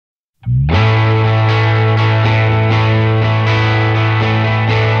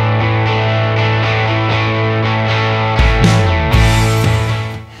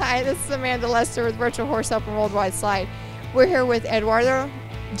Lester with Virtual Horse Open Worldwide Slide. We're here with Eduardo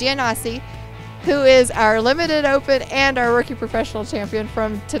Giannasi, who is our limited open and our rookie professional champion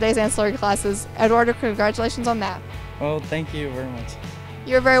from today's ancillary classes. Eduardo, congratulations on that. Well, thank you very much.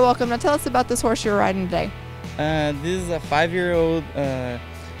 You're very welcome. Now tell us about this horse you're riding today. This is a 5-year-old.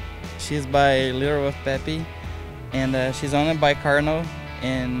 She's by Little Wolf Peppy, and she's owned by Cardinal,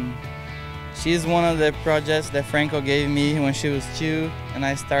 and she's one of the projects that Franco gave me when she was 2, and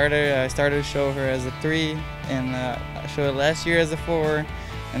I started to show her as a 3, and I showed her last year as a 4,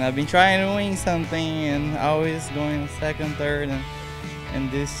 and I've been trying to win something and always going second, third,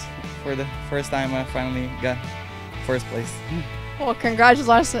 and this for the first time I finally got first place. Well,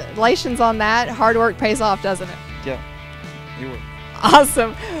 congratulations on that. Hard work pays off, doesn't it? Yeah, it worked.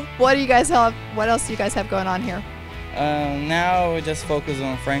 Awesome. What do you guys have? What else do you guys have going on here? Now we just focus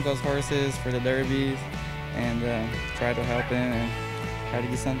on Franco's horses for the derbies and try to help him and try to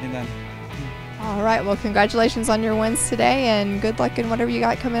get something done. All right. Well, congratulations on your wins today, and good luck in whatever you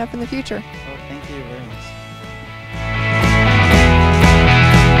got coming up in the future. Oh, thank you very much.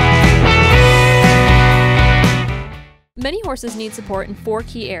 Many horses need support in 4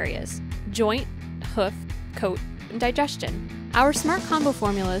 key areas: joint, hoof, coat, and digestion. Our Smart Combo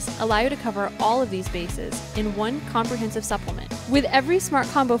formulas allow you to cover all of these bases in one comprehensive supplement. With every Smart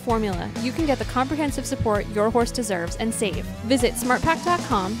Combo formula, you can get the comprehensive support your horse deserves and save. Visit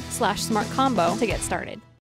smartpack.com/smartcombo to get started.